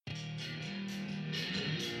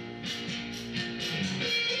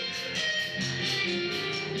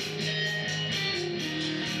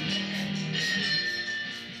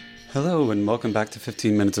Hello, and welcome back to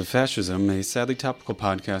 15 Minutes of Fascism, a sadly topical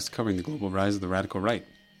podcast covering the global rise of the radical right.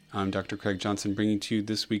 I'm Dr. Craig Johnson, bringing to you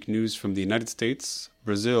this week news from the United States,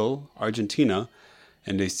 Brazil, Argentina,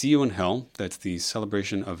 and a See You in Hell, that's the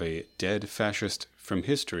celebration of a dead fascist from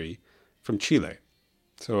history, from Chile.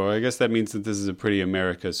 So I guess that means that this is a pretty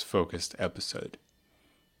Americas-focused episode.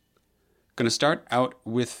 Going to start out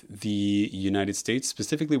with the United States.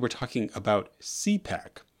 Specifically, we're talking about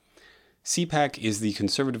CPAC. CPAC is the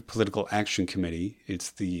Conservative Political Action Committee.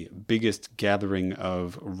 It's the biggest gathering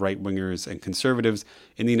of right-wingers and conservatives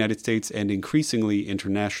in the United States and increasingly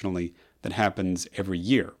internationally that happens every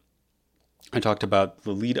year. I talked about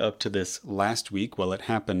the lead up to this last week. Well, it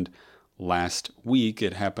happened last week.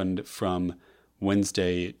 It happened from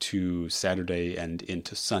Wednesday to Saturday and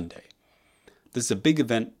into Sunday. This is a big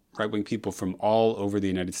event. Right-wing people from all over the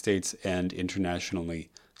United States and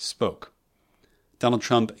internationally spoke. Donald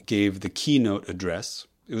Trump gave the keynote address.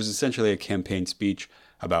 It was essentially a campaign speech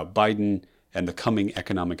about Biden and the coming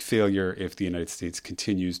economic failure if the United States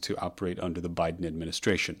continues to operate under the Biden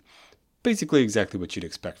administration. Basically exactly what you'd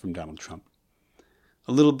expect from Donald Trump.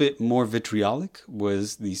 A little bit more vitriolic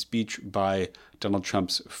was the speech by Donald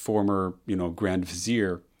Trump's former, Grand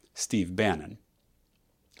Vizier, Steve Bannon.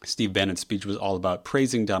 Steve Bannon's speech was all about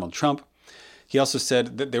praising Donald Trump. He also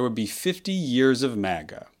said that there would be 50 years of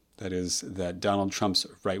MAGA. That is, that Donald Trump's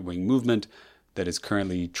right-wing movement that is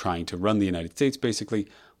currently trying to run the United States, basically,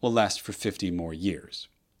 will last for 50 more years.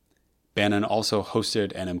 Bannon also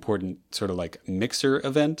hosted an important sort of like mixer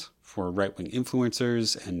event for right-wing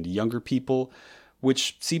influencers and younger people,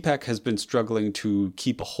 which CPAC has been struggling to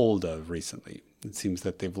keep a hold of recently. It seems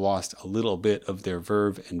that they've lost a little bit of their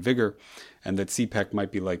verve and vigor, and that CPAC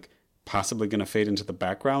might be possibly going to fade into the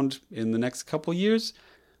background in the next couple years.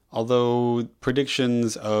 Although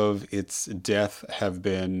predictions of its death have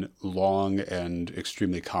been long and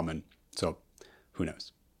extremely common, so who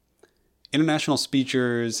knows. International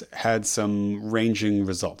speakers had some ranging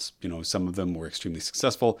results. Some of them were extremely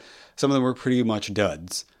successful. Some of them were pretty much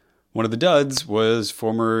duds. One of the duds was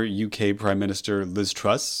former UK Prime Minister Liz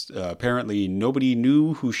Truss. Apparently nobody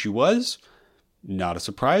knew who she was. Not a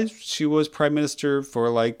surprise. She was Prime Minister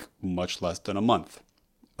for much less than a month.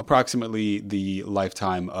 Approximately the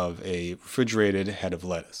lifetime of a refrigerated head of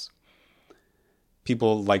lettuce.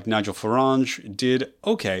 People like Nigel Farage did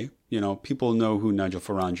okay. People know who Nigel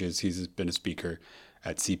Farage is. He's been a speaker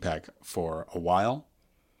at CPAC for a while.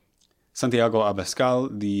 Santiago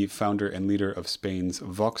Abascal, the founder and leader of Spain's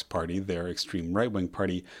Vox party, their extreme right-wing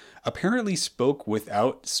party, apparently spoke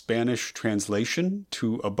without Spanish translation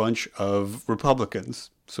to a bunch of Republicans.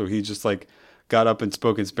 So he just got up and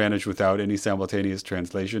spoke in Spanish without any simultaneous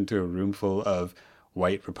translation to a room full of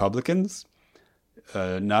white Republicans.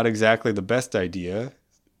 Not exactly the best idea,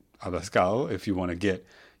 Abascal, if you want to get,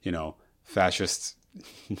 fascist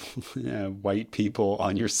white people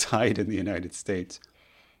on your side in the United States.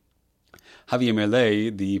 Javier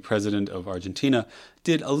Milei, the president of Argentina,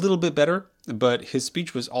 did a little bit better, but his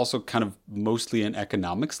speech was also kind of mostly an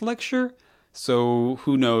economics lecture, so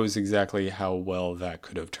who knows exactly how well that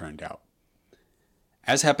could have turned out.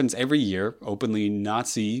 As happens every year, openly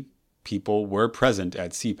Nazi people were present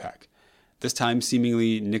at CPAC. This time,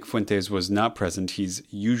 seemingly, Nick Fuentes was not present. He's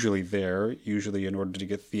usually there, usually in order to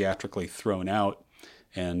get theatrically thrown out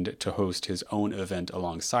and to host his own event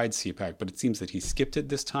alongside CPAC, but it seems that he skipped it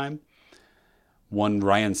this time. One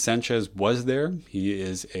Ryan Sanchez was there. He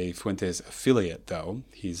is a Fuentes affiliate, though.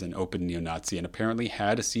 He's an open neo-Nazi and apparently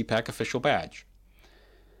had a CPAC official badge.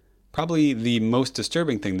 Probably the most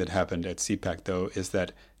disturbing thing that happened at CPAC, though, is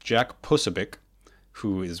that Jack Posobiec,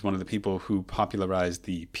 who is one of the people who popularized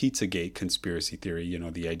the Pizzagate conspiracy theory,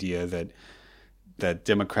 the idea that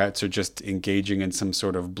Democrats are just engaging in some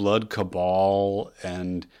sort of blood cabal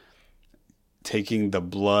and taking the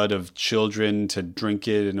blood of children to drink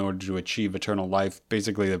it in order to achieve eternal life,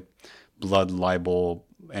 basically the blood libel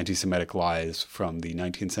anti-Semitic lies from the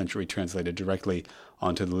 19th century translated directly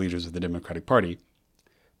onto the leaders of the Democratic Party.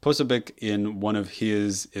 Posobiec, in one of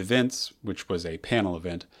his events, which was a panel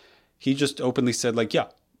event, he just openly said,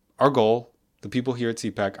 our goal, the people here at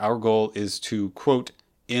CPAC, our goal is to, quote,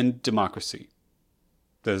 end democracy.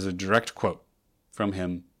 That is a direct quote from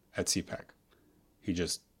him at CPAC. He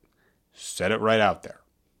just said it right out there.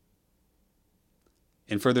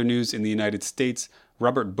 In further news in the United States,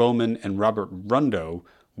 Robert Bowman and Robert Rundo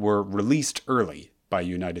were released early by a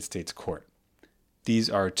United States court.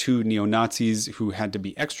 These are two neo-Nazis who had to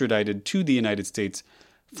be extradited to the United States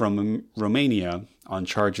from Romania on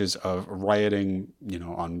charges of rioting,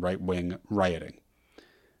 on right-wing rioting.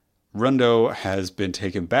 Rundo has been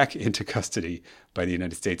taken back into custody by the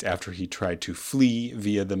United States after he tried to flee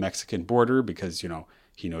via the Mexican border because,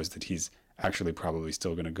 he knows that he's actually probably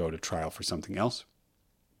still going to go to trial for something else.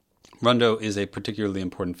 Rundo is a particularly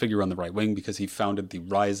important figure on the right wing because he founded the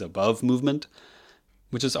Rise Above movement,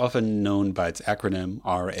 which is often known by its acronym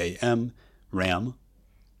RAM, RAM.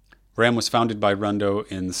 RAM was founded by Rundo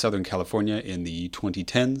in Southern California in the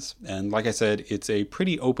 2010s, and like I said, it's a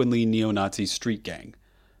pretty openly neo-Nazi street gang.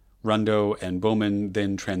 Rundo and Bowman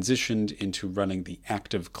then transitioned into running the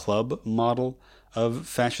active club model of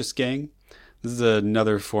fascist gang. This is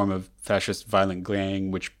another form of fascist violent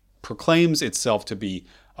gang which proclaims itself to be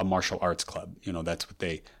a martial arts club. That's what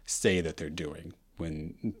they say that they're doing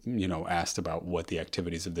when, asked about what the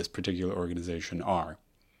activities of this particular organization are.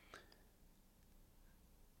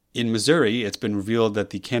 In Missouri, it's been revealed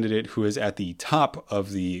that the candidate who is at the top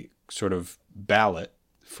of the sort of ballot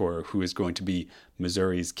for who is going to be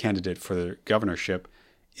Missouri's candidate for the governorship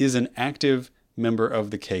is an active member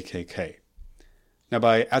of the KKK. Now,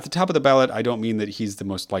 by at the top of the ballot, I don't mean that he's the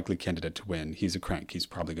most likely candidate to win. He's a crank. He's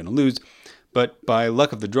probably going to lose. But by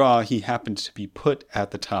luck of the draw, he happened to be put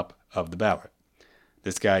at the top of the ballot.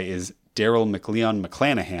 This guy is Darrell McLeon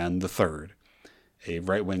McClanahan III, a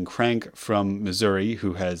right-wing crank from Missouri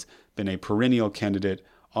who has been a perennial candidate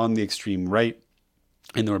on the extreme right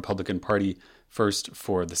in the Republican Party, first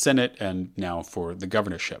for the Senate and now for the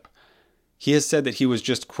governorship. He has said that he was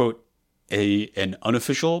just, quote, an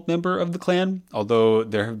unofficial member of the Klan, although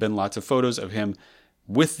there have been lots of photos of him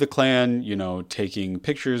with the Klan, taking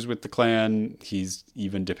pictures with the Klan. He's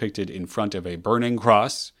even depicted in front of a burning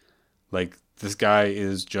cross, like this guy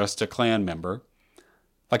is just a Klan member.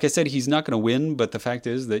 Like I said, he's not going to win, but the fact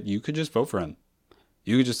is that you could just vote for him.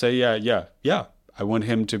 You could just say, yeah, I want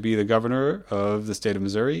him to be the governor of the state of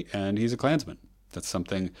Missouri, and he's a Klansman. That's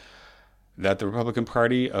something that the Republican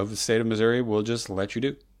Party of the state of Missouri will just let you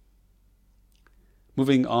do.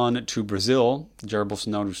 Moving on to Brazil, Jair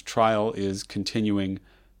Bolsonaro's trial is continuing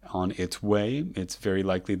on its way. It's very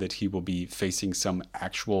likely that he will be facing some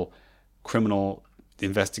actual criminal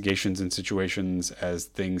investigations and situations as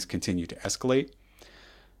things continue to escalate.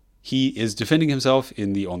 He is defending himself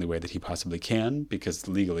in the only way that he possibly can, because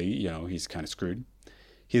legally, he's kind of screwed.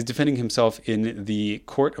 He's defending himself in the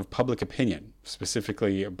court of public opinion,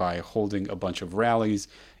 specifically by holding a bunch of rallies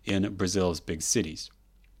in Brazil's big cities.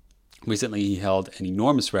 Recently, he held an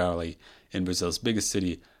enormous rally in Brazil's biggest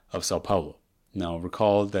city of Sao Paulo. Now,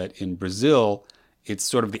 recall that in Brazil, it's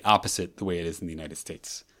sort of the opposite the way it is in the United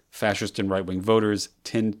States. Fascist and right-wing voters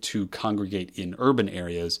tend to congregate in urban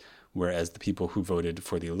areas, whereas the people who voted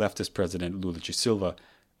for the leftist president, Lula da Silva,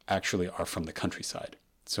 actually are from the countryside.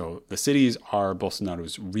 So the cities are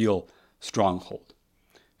Bolsonaro's real stronghold.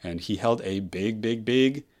 And he held a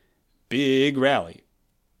big rally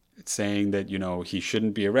saying that, he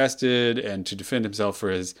shouldn't be arrested and to defend himself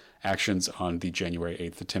for his actions on the January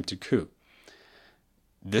 8th attempted coup.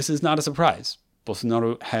 This is not a surprise.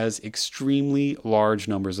 Bolsonaro has extremely large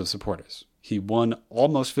numbers of supporters. He won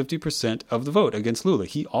almost 50% of the vote against Lula.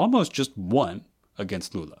 He almost just won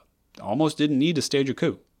against Lula. Almost didn't need to stage a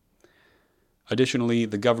coup. Additionally,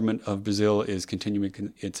 the government of Brazil is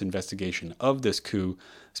continuing its investigation of this coup.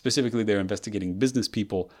 Specifically, they're investigating business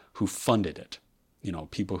people who funded it.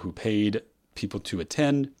 People who paid people to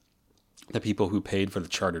attend, the people who paid for the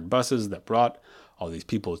chartered buses that brought all these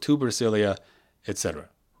people to Brasilia, etc.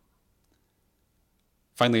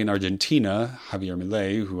 Finally, in Argentina, Javier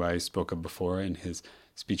Milei, who I spoke of before in his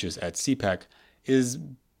speeches at CPAC, is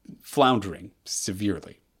floundering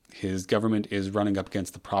severely. His government is running up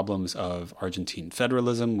against the problems of Argentine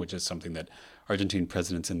federalism, which is something that Argentine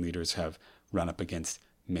presidents and leaders have run up against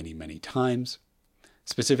many, many times.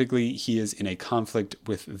 Specifically, he is in a conflict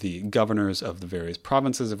with the governors of the various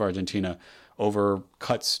provinces of Argentina over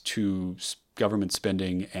cuts to government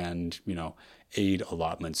spending and, aid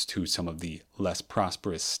allotments to some of the less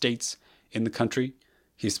prosperous states in the country.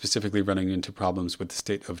 He's specifically running into problems with the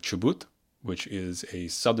state of Chubut, which is a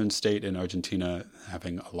southern state in Argentina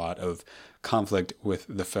having a lot of conflict with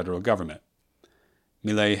the federal government.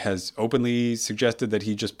 Milei has openly suggested that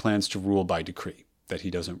he just plans to rule by decree, that he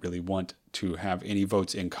doesn't really want to have any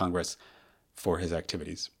votes in Congress for his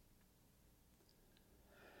activities.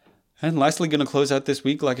 And lastly, going to close out this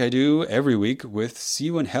week like I do every week with See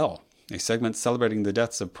You in Hell, a segment celebrating the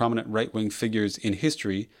deaths of prominent right-wing figures in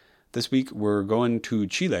history. This week we're going to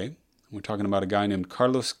Chile. We're talking about a guy named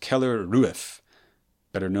Carlos Keller Ruiz,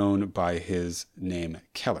 better known by his name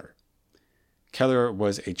Keller. Keller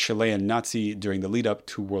was a Chilean Nazi during the lead-up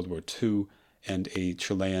to World War II and a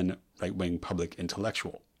Chilean right-wing public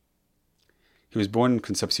intellectual. He was born in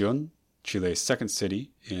Concepcion, Chile's second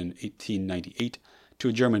city, in 1898 to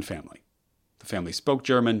a German family. The family spoke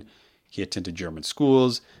German. He attended German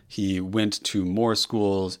schools. He went to more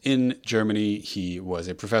schools in Germany. He was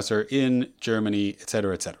a professor in Germany,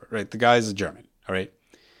 etc., etc., right? The guy's a German, all right?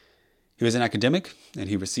 He was an academic, and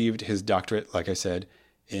he received his doctorate, like I said,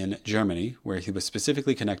 in Germany, where he was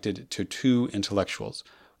specifically connected to two intellectuals,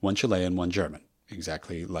 one Chilean, one German,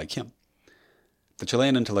 exactly like him. The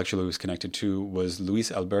Chilean intellectual he was connected to was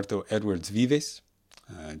Luis Alberto Edwards Vives,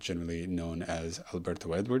 generally known as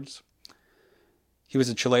Alberto Edwards. He was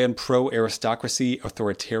a Chilean pro-aristocracy,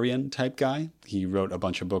 authoritarian type guy. He wrote a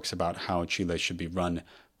bunch of books about how Chile should be run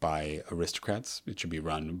by aristocrats. It should be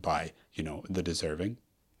run by, the deserving.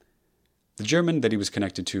 The German that he was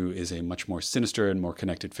connected to is a much more sinister and more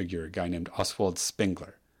connected figure, a guy named Oswald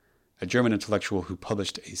Spengler, a German intellectual who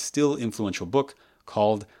published a still influential book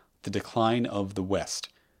called The Decline of the West,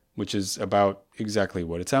 which is about exactly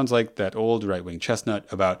what it sounds like, that old right-wing chestnut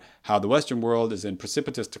about how the Western world is in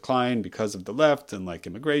precipitous decline because of the left and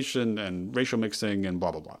immigration and racial mixing and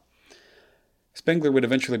blah, blah, blah. Spengler would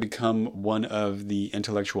eventually become one of the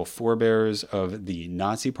intellectual forebears of the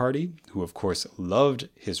Nazi Party, who of course loved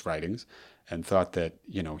his writings and thought that,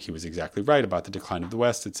 he was exactly right about the decline of the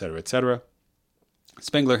West, etc., etc.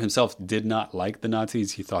 Spengler himself did not like the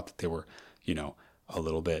Nazis. He thought that they were, a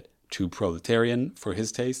little bit too proletarian for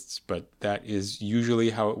his tastes, but that is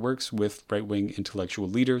usually how it works with right-wing intellectual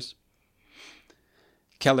leaders.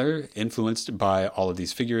 Keller, influenced by all of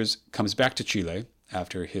these figures, comes back to Chile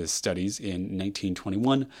after his studies in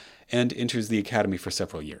 1921 and enters the academy for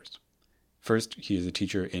several years. First, he is a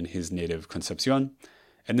teacher in his native Concepcion,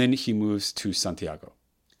 and then he moves to Santiago.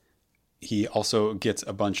 He also gets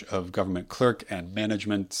a bunch of government clerk and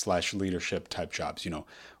management / leadership type jobs,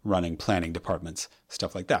 running planning departments,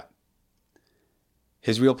 stuff like that.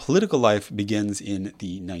 His real political life begins in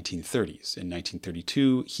the 1930s. In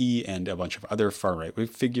 1932, he and a bunch of other far-right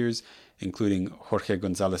figures, including Jorge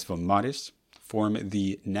González von Maris, form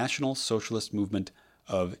the National Socialist Movement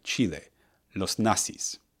of Chile, Los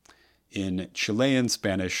Nacis. In Chilean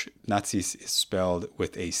Spanish, Nazis is spelled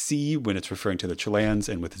with a C when it's referring to the Chileans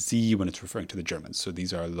and with a Z when it's referring to the Germans. So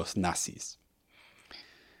these are Los Nacis.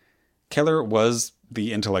 Keller was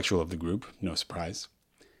the intellectual of the group, no surprise.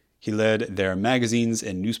 He led their magazines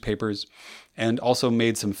and newspapers and also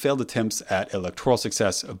made some failed attempts at electoral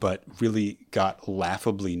success, but really got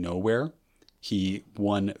laughably nowhere. He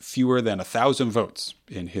won fewer than 1,000 votes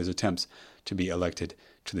in his attempts to be elected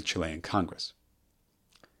to the Chilean Congress.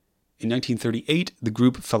 In 1938, the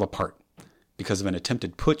group fell apart because of an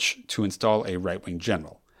attempted putsch to install a right-wing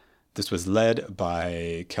general. This was led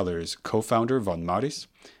by Keller's co-founder, von Maris,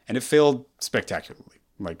 and it failed spectacularly,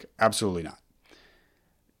 absolutely not.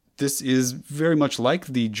 This is very much like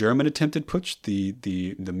the German attempted putsch,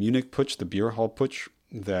 the Munich putsch, the beer hall putsch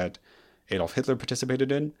that Adolf Hitler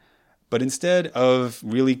participated in. But instead of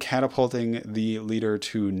really catapulting the leader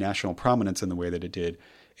to national prominence in the way that it did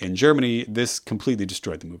in Germany, this completely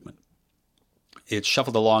destroyed the movement. It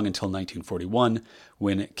shuffled along until 1941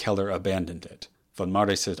 when Keller abandoned it. Von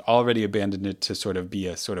Maris had already abandoned it to sort of be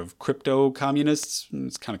a sort of crypto-communist.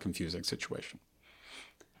 It's kind of confusing situation.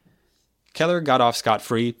 Keller got off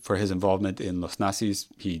scot-free for his involvement in Los Nacis.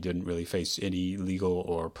 He didn't really face any legal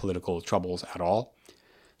or political troubles at all.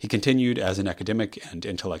 He continued as an academic and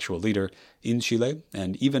intellectual leader in Chile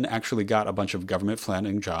and even actually got a bunch of government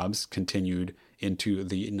planning jobs continued into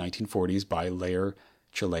the 1940s by later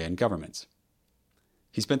Chilean governments.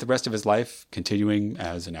 He spent the rest of his life continuing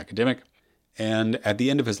as an academic, and at the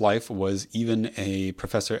end of his life was even a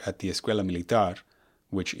professor at the Escuela Militar,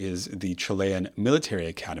 which is the Chilean military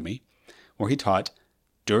academy, where he taught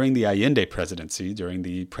during the Allende presidency, during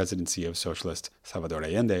the presidency of socialist Salvador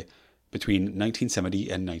Allende, between 1970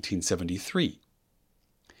 and 1973.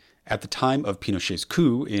 At the time of Pinochet's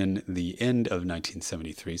coup in the end of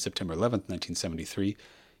 1973, September 11th, 1973,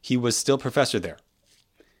 he was still professor there.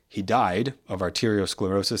 He died of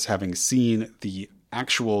arteriosclerosis, having seen the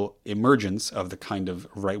actual emergence of the kind of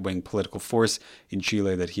right-wing political force in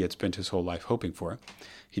Chile that he had spent his whole life hoping for.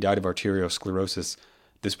 He died of arteriosclerosis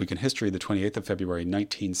this week in history, the 28th of February,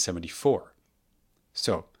 1974.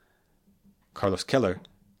 So, Carlos Keller,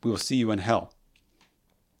 we will see you in hell.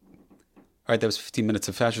 All right, that was 15 Minutes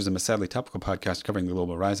of Fascism, a sadly topical podcast covering the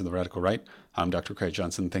global rise of the radical right. I'm Dr. Craig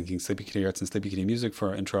Johnson, thanking Sleepy Kitty Arts and Sleepy Kitty Music for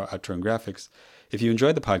our intro, outro, and graphics. If you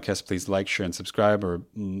enjoyed the podcast, please like, share, and subscribe, or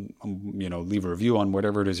leave a review on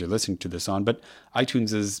whatever it is you're listening to this on. But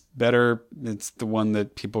iTunes is better. It's the one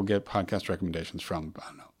that people get podcast recommendations from. I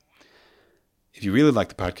don't know. If you really like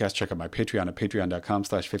the podcast, check out my Patreon at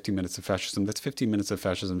patreon.com/15 Minutes of Fascism. That's 15 Minutes of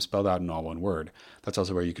Fascism spelled out in all one word. That's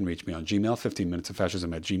also where you can reach me on Gmail,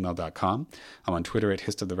 15minutesofascism@gmail.com. I'm on Twitter at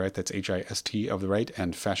Hist of the Right, that's HIST of the Right,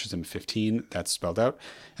 and Fascism15, that's spelled out.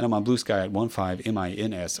 And I'm on Blue Sky at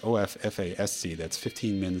 15MINSOFFASC, that's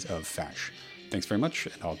 15 Mins of Fash. Thanks very much,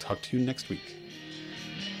 and I'll talk to you next week.